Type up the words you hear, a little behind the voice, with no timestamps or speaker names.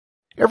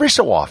Every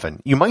so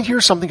often, you might hear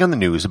something on the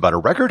news about a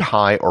record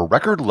high or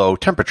record low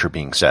temperature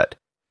being set.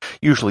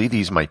 Usually,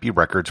 these might be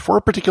records for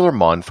a particular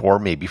month or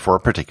maybe for a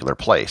particular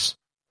place.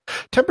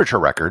 Temperature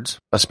records,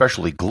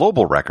 especially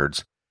global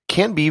records,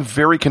 can be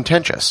very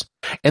contentious,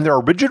 and there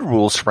are rigid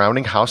rules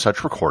surrounding how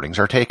such recordings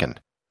are taken.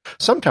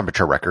 Some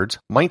temperature records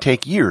might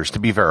take years to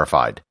be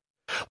verified.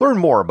 Learn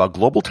more about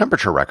global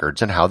temperature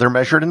records and how they're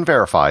measured and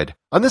verified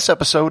on this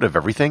episode of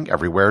Everything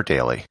Everywhere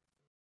Daily.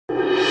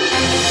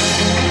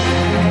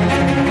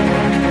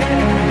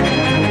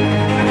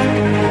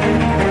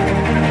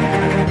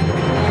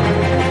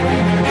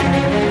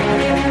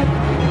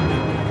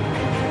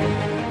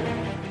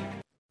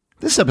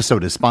 This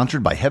episode is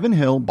sponsored by Heaven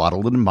Hill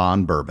Bottled and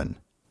Bond Bourbon.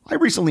 I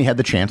recently had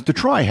the chance to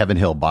try Heaven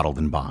Hill Bottled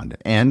and Bond,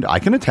 and I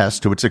can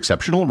attest to its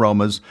exceptional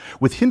aromas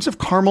with hints of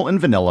caramel and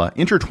vanilla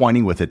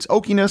intertwining with its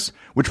oakiness,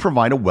 which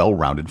provide a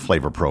well-rounded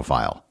flavor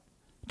profile.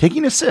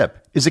 Taking a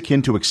sip is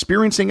akin to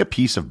experiencing a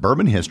piece of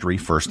bourbon history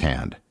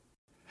firsthand.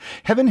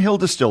 Heaven Hill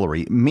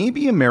Distillery may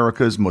be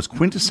America's most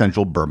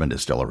quintessential bourbon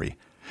distillery.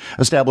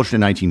 Established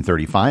in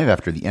 1935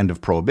 after the end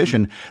of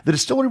Prohibition, the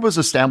distillery was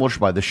established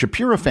by the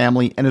Shapira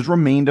family and has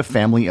remained a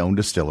family-owned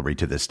distillery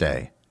to this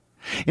day.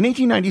 In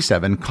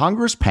 1897,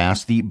 Congress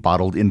passed the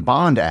Bottled in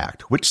Bond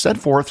Act, which set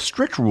forth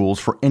strict rules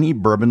for any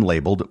bourbon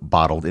labeled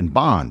Bottled in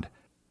Bond.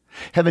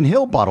 Heaven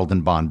Hill Bottled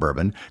in Bond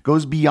Bourbon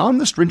goes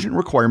beyond the stringent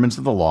requirements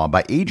of the law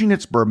by aging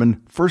its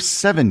bourbon for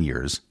 7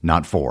 years,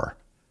 not 4.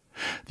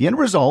 The end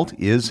result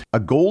is a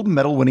gold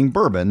medal-winning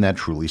bourbon that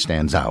truly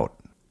stands out.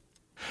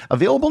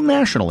 Available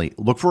nationally,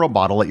 look for a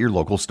bottle at your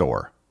local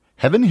store.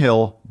 Heaven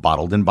Hill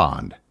Bottled in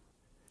Bond.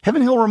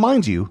 Heaven Hill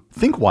reminds you,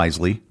 think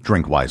wisely,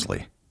 drink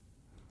wisely.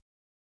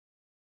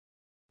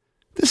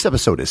 This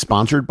episode is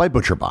sponsored by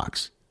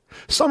ButcherBox.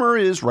 Summer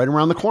is right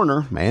around the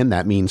corner, and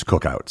that means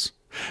cookouts.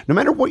 No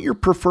matter what your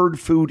preferred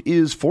food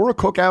is for a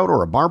cookout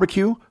or a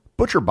barbecue,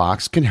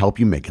 ButcherBox can help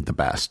you make it the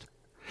best.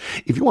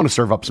 If you want to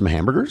serve up some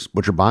hamburgers,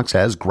 ButcherBox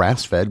has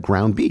grass-fed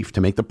ground beef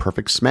to make the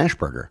perfect smash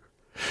burger.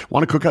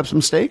 Want to cook up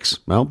some steaks?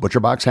 Well,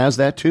 ButcherBox has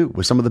that too,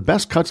 with some of the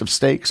best cuts of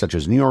steak such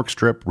as New York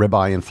strip,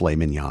 ribeye, and filet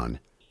mignon.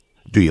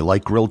 Do you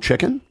like grilled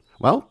chicken?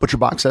 Well,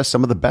 ButcherBox has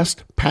some of the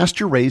best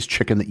pasture-raised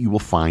chicken that you will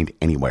find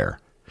anywhere.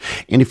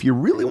 And if you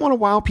really want to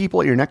wow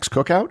people at your next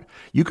cookout,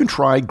 you can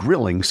try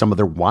grilling some of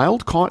their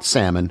wild-caught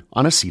salmon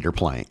on a cedar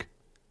plank.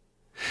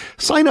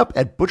 Sign up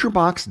at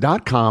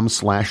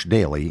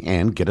butcherbox.com/daily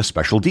and get a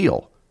special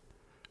deal.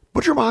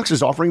 ButcherBox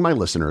is offering my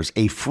listeners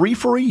a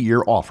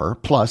free-for-a-year offer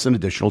plus an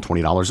additional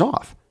 $20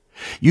 off.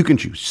 You can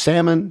choose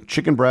salmon,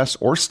 chicken breasts,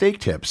 or steak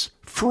tips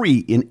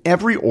free in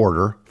every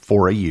order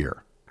for a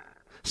year.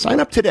 Sign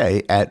up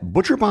today at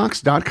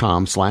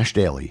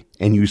butcherbox.com/daily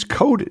and use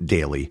code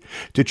DAILY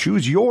to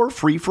choose your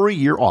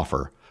free-for-a-year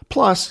offer,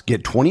 plus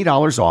get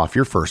 $20 off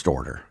your first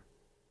order.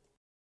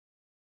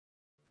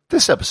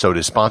 This episode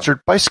is sponsored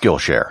by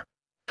Skillshare.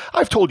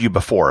 I've told you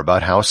before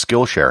about how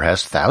Skillshare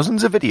has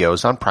thousands of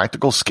videos on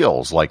practical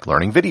skills like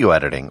learning video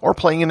editing or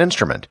playing an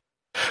instrument,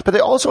 but they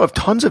also have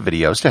tons of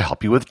videos to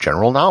help you with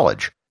general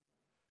knowledge.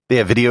 They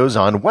have videos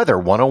on Weather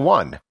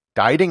 101,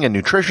 dieting and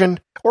nutrition,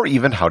 or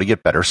even how to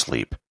get better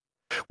sleep.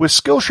 With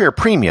Skillshare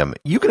Premium,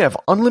 you can have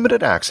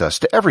unlimited access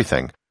to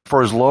everything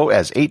for as low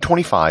as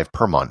 $8.25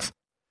 per month.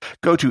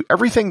 Go to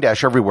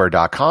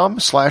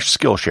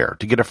everything-everywhere.com/Skillshare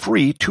to get a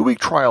free 2-week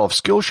trial of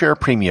Skillshare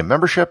Premium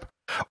membership,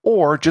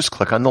 or just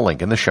click on the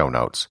link in the show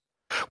notes.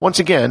 Once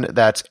again,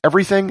 that's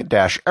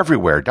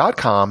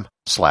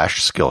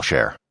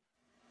everything-everywhere.com/Skillshare.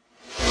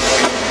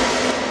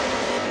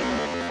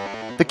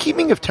 The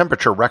keeping of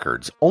temperature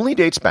records only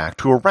dates back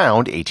to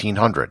around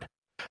 1800.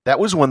 That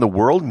was when the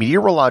World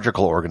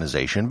Meteorological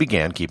Organization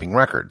began keeping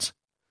records.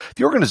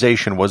 The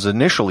organization was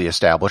initially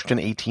established in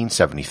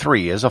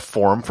 1873 as a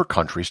forum for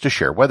countries to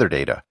share weather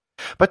data,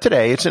 but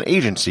today it's an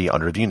agency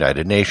under the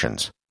United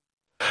Nations.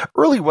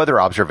 Early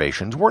weather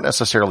observations weren't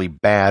necessarily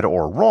bad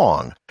or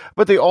wrong,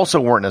 but they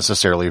also weren't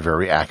necessarily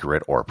very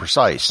accurate or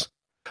precise.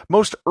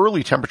 Most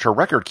early temperature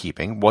record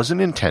keeping wasn't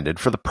intended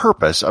for the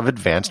purpose of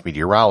advanced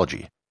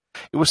meteorology.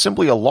 It was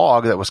simply a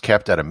log that was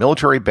kept at a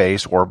military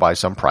base or by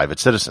some private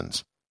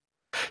citizens.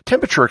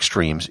 Temperature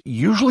extremes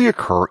usually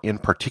occur in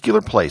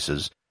particular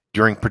places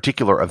during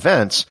particular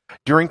events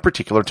during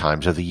particular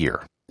times of the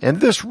year,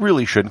 and this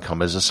really shouldn't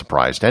come as a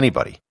surprise to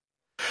anybody.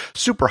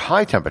 Super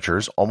high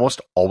temperatures almost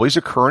always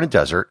occur in a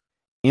desert,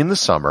 in the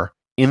summer,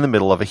 in the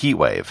middle of a heat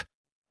wave.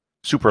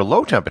 Super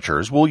low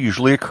temperatures will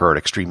usually occur at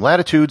extreme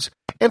latitudes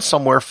and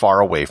somewhere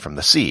far away from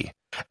the sea,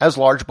 as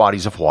large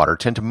bodies of water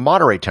tend to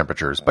moderate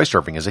temperatures by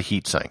serving as a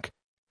heat sink.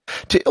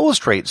 To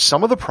illustrate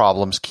some of the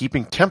problems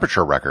keeping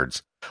temperature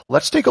records,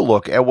 let's take a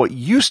look at what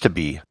used to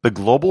be the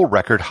global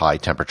record high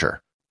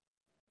temperature.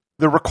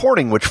 The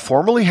recording which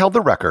formerly held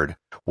the record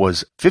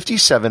was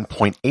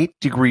 57.8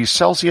 degrees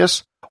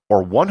Celsius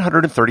or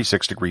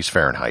 136 degrees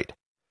Fahrenheit.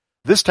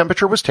 This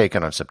temperature was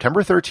taken on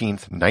September 13,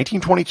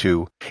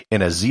 1922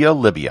 in Azia,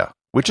 Libya,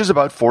 which is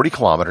about 40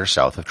 kilometers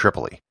south of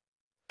Tripoli.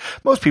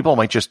 Most people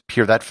might just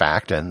hear that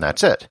fact and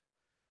that's it.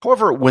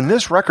 However, when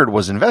this record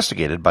was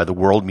investigated by the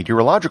World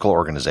Meteorological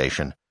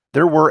Organization,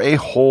 there were a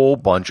whole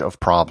bunch of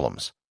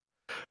problems.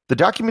 The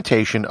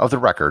documentation of the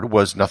record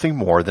was nothing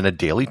more than a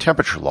daily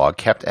temperature log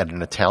kept at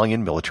an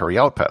Italian military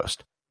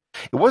outpost.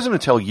 It wasn't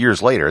until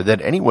years later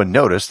that anyone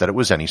noticed that it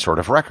was any sort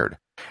of record,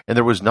 and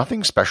there was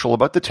nothing special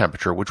about the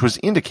temperature which was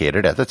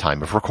indicated at the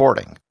time of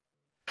recording.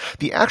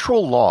 The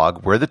actual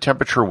log where the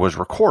temperature was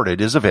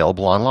recorded is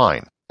available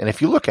online, and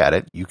if you look at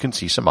it, you can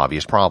see some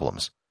obvious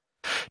problems.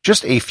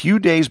 Just a few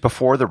days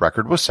before the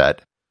record was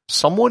set,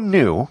 someone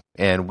new,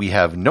 and we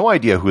have no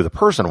idea who the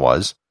person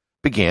was,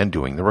 began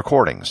doing the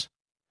recordings.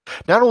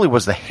 Not only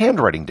was the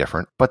handwriting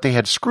different, but they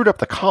had screwed up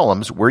the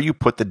columns where you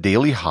put the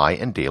daily high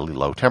and daily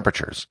low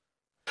temperatures.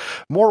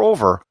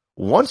 Moreover,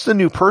 once the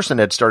new person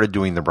had started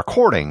doing the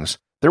recordings,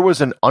 there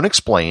was an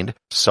unexplained,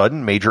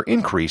 sudden major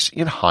increase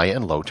in high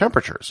and low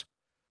temperatures.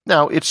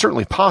 Now, it's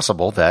certainly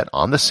possible that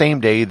on the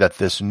same day that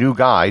this new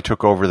guy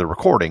took over the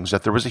recordings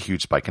that there was a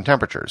huge spike in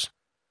temperatures.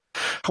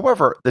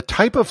 However, the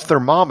type of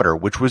thermometer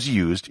which was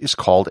used is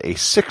called a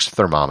 6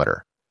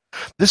 thermometer.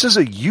 This is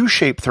a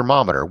U-shaped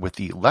thermometer with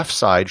the left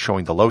side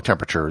showing the low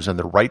temperatures and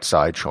the right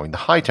side showing the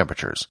high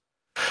temperatures.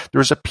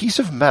 There is a piece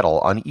of metal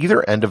on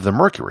either end of the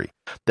mercury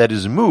that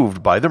is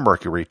moved by the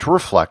mercury to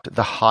reflect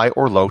the high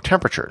or low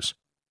temperatures.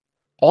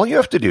 All you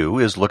have to do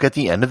is look at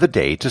the end of the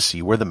day to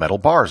see where the metal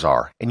bars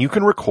are, and you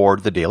can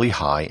record the daily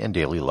high and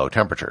daily low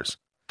temperatures.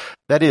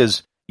 That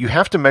is, you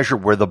have to measure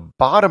where the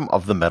bottom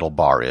of the metal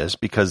bar is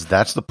because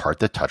that's the part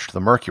that touched the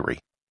mercury.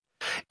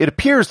 It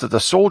appears that the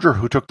soldier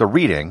who took the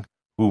reading,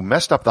 who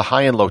messed up the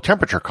high and low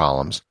temperature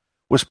columns,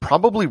 was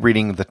probably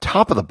reading the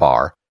top of the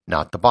bar,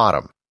 not the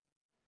bottom.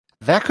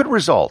 That could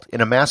result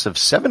in a massive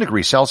 7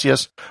 degrees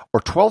Celsius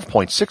or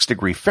 12.6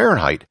 degrees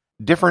Fahrenheit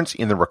difference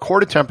in the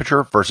recorded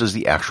temperature versus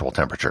the actual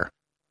temperature.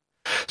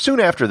 Soon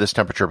after this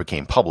temperature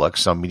became public,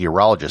 some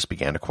meteorologists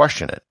began to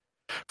question it.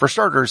 For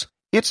starters,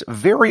 it's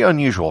very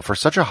unusual for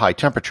such a high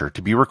temperature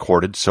to be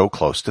recorded so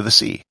close to the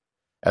sea.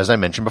 As I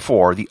mentioned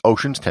before, the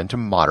oceans tend to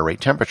moderate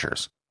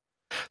temperatures.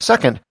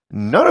 Second,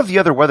 none of the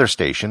other weather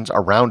stations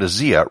around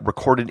Azia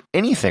recorded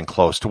anything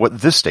close to what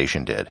this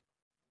station did.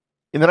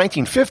 In the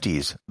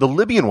 1950s, the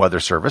Libyan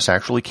Weather Service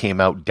actually came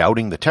out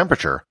doubting the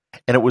temperature,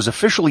 and it was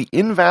officially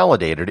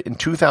invalidated in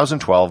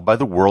 2012 by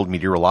the World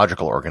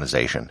Meteorological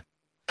Organization.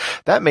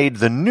 That made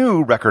the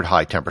new record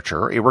high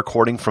temperature a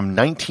recording from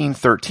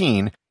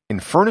 1913 in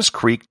Furnace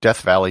Creek,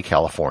 Death Valley,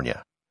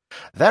 California.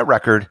 That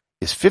record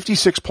is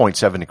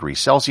 56.7 degrees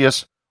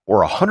Celsius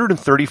or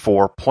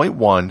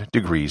 134.1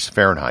 degrees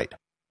Fahrenheit.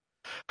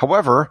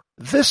 However,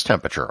 this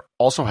temperature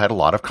also had a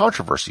lot of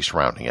controversy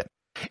surrounding it,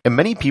 and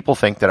many people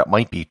think that it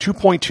might be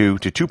 2.2 to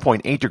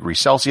 2.8 degrees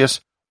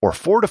Celsius or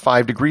 4 to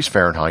 5 degrees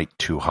Fahrenheit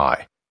too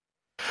high.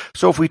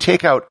 So if we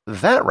take out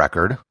that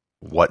record,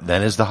 what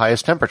then is the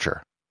highest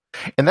temperature?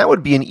 And that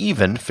would be an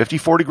even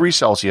 54 degrees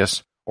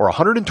Celsius or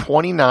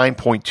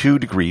 129.2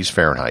 degrees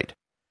Fahrenheit.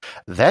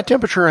 That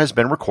temperature has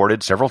been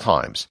recorded several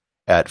times,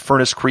 at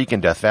Furnace Creek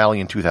in Death Valley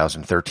in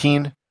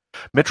 2013,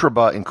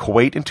 Mitraba in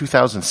Kuwait in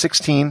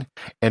 2016,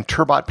 and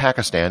Turbat,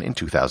 Pakistan in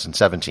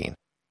 2017.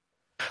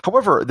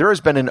 However, there has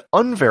been an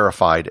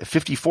unverified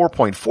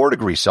 54.4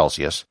 degrees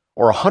Celsius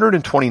or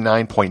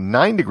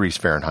 129.9 degrees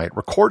Fahrenheit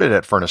recorded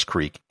at Furnace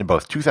Creek in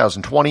both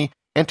 2020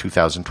 and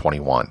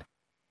 2021.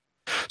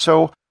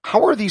 So,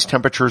 how are these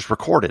temperatures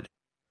recorded?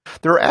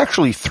 There are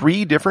actually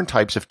 3 different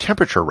types of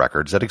temperature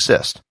records that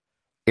exist: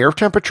 air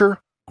temperature,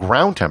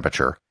 ground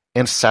temperature,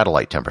 and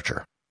satellite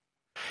temperature.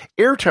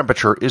 Air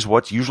temperature is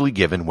what's usually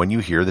given when you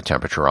hear the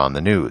temperature on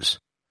the news.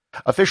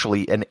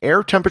 Officially, an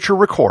air temperature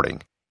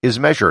recording is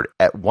measured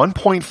at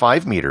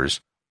 1.5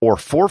 meters or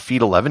 4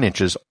 feet 11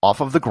 inches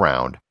off of the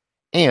ground,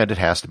 and it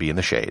has to be in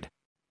the shade.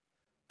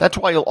 That's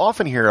why you'll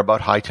often hear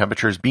about high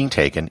temperatures being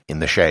taken in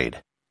the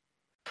shade.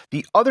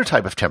 The other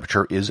type of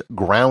temperature is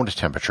ground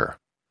temperature.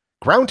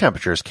 Ground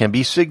temperatures can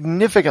be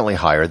significantly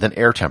higher than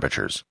air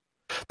temperatures.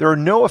 There are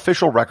no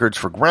official records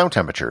for ground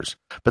temperatures,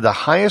 but the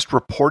highest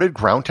reported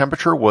ground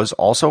temperature was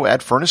also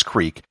at Furnace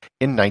Creek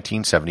in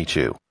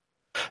 1972.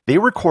 They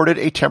recorded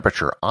a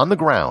temperature on the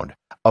ground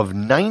of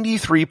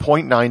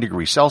 93.9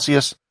 degrees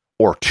Celsius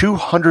or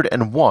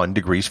 201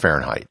 degrees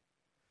Fahrenheit.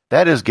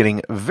 That is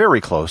getting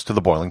very close to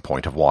the boiling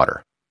point of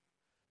water.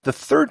 The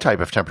third type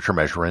of temperature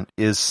measurement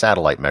is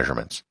satellite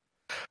measurements.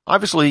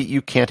 Obviously,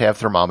 you can't have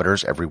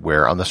thermometers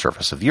everywhere on the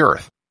surface of the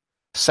Earth.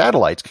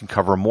 Satellites can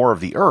cover more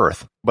of the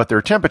Earth, but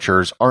their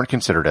temperatures aren't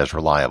considered as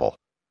reliable.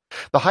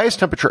 The highest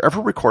temperature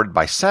ever recorded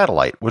by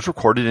satellite was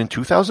recorded in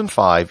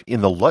 2005 in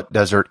the Lut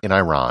Desert in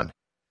Iran.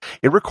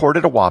 It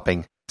recorded a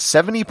whopping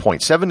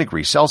 70.7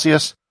 degrees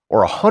Celsius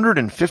or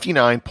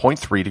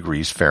 159.3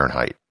 degrees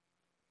Fahrenheit.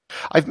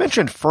 I've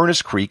mentioned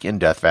Furnace Creek in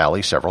Death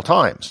Valley several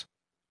times.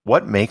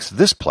 What makes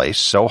this place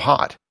so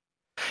hot?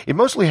 It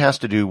mostly has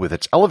to do with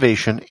its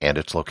elevation and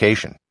its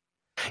location.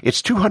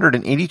 It's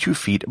 282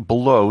 feet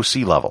below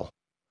sea level.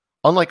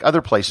 Unlike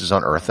other places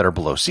on Earth that are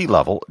below sea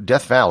level,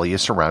 Death Valley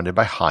is surrounded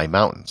by high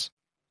mountains.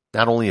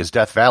 Not only is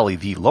Death Valley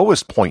the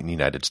lowest point in the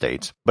United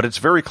States, but it's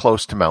very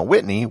close to Mount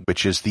Whitney,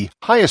 which is the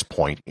highest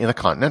point in the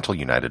continental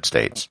United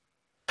States.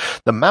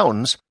 The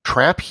mountains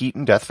trap heat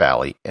in Death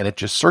Valley, and it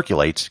just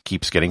circulates,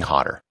 keeps getting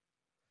hotter.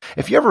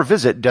 If you ever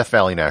visit Death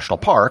Valley National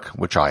Park,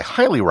 which I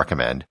highly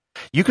recommend,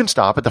 you can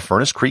stop at the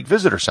Furnace Creek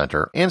Visitor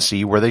Center and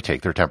see where they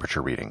take their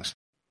temperature readings.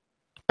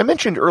 I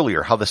mentioned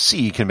earlier how the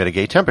sea can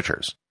mitigate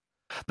temperatures.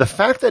 The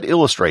fact that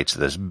illustrates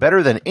this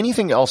better than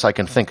anything else I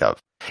can think of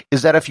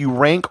is that if you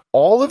rank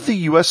all of the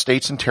U.S.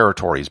 states and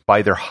territories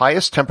by their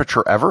highest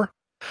temperature ever,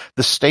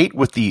 the state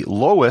with the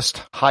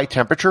lowest high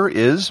temperature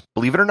is,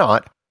 believe it or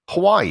not,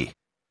 Hawaii.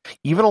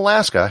 Even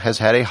Alaska has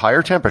had a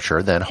higher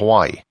temperature than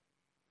Hawaii.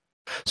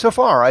 So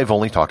far, I've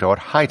only talked about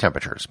high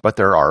temperatures, but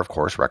there are, of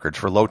course, records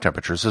for low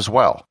temperatures as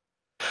well.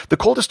 The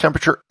coldest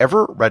temperature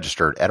ever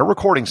registered at a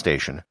recording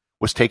station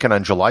was taken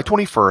on July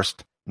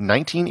 21st,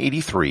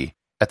 1983,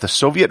 at the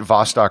Soviet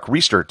Vostok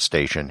Research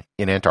Station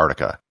in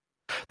Antarctica.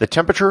 The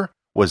temperature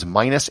was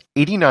minus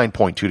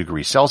 89.2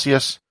 degrees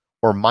Celsius,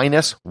 or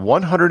minus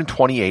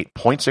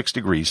 128.6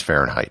 degrees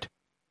Fahrenheit.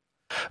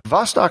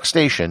 Vostok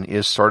Station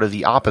is sort of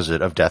the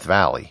opposite of Death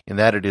Valley, in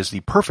that it is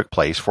the perfect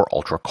place for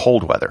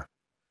ultra-cold weather.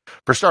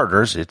 For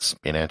starters, it's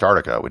in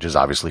Antarctica, which is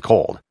obviously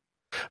cold.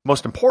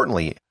 Most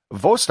importantly,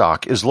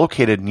 Vostok is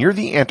located near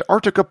the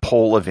Antarctica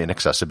pole of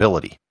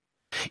inaccessibility.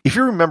 If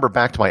you remember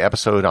back to my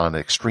episode on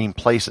extreme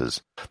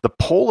places, the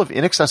pole of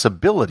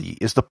inaccessibility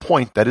is the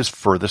point that is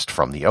furthest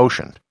from the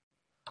ocean.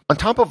 On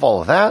top of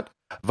all of that,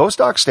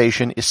 Vostok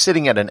Station is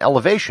sitting at an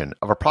elevation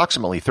of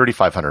approximately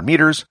 3,500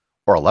 meters,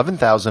 or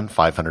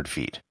 11,500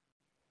 feet.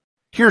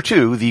 Here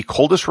too, the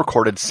coldest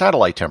recorded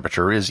satellite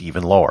temperature is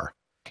even lower.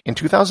 In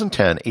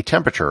 2010, a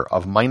temperature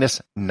of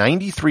minus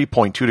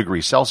 93.2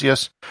 degrees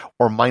Celsius,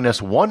 or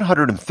minus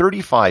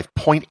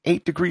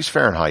 135.8 degrees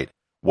Fahrenheit,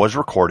 was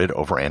recorded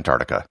over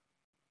Antarctica.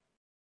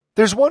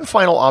 There's one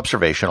final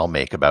observation I'll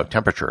make about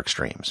temperature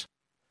extremes.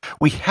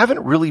 We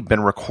haven't really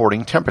been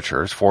recording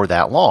temperatures for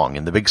that long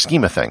in the big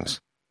scheme of things.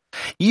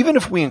 Even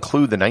if we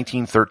include the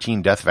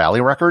 1913 Death Valley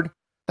record,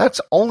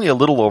 that's only a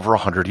little over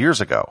 100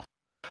 years ago.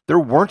 There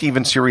weren't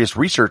even serious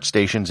research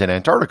stations in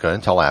Antarctica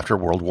until after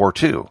World War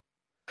II.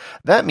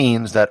 That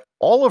means that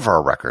all of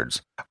our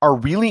records are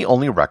really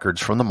only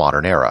records from the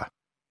modern era.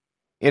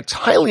 It's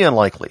highly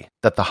unlikely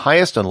that the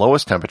highest and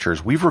lowest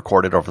temperatures we've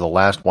recorded over the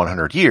last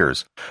 100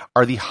 years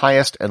are the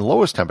highest and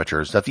lowest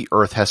temperatures that the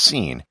Earth has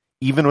seen,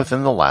 even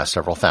within the last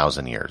several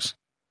thousand years.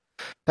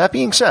 That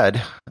being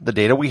said, the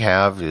data we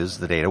have is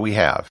the data we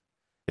have.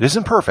 It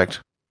isn't perfect,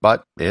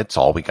 but it's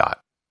all we got.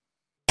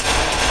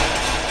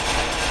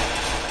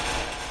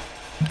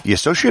 The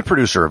associate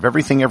producer of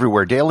Everything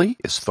Everywhere Daily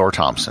is Thor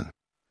Thompson.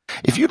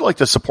 If you'd like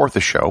to support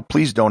the show,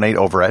 please donate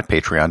over at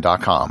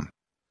patreon.com.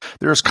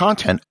 There is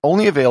content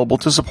only available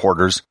to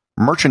supporters,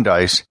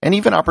 merchandise, and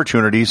even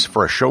opportunities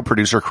for a show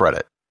producer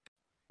credit.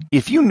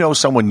 If you know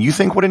someone you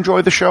think would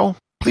enjoy the show,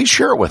 please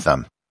share it with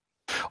them.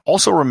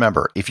 Also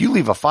remember, if you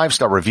leave a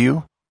 5-star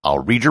review, I'll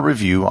read your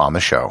review on the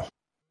show.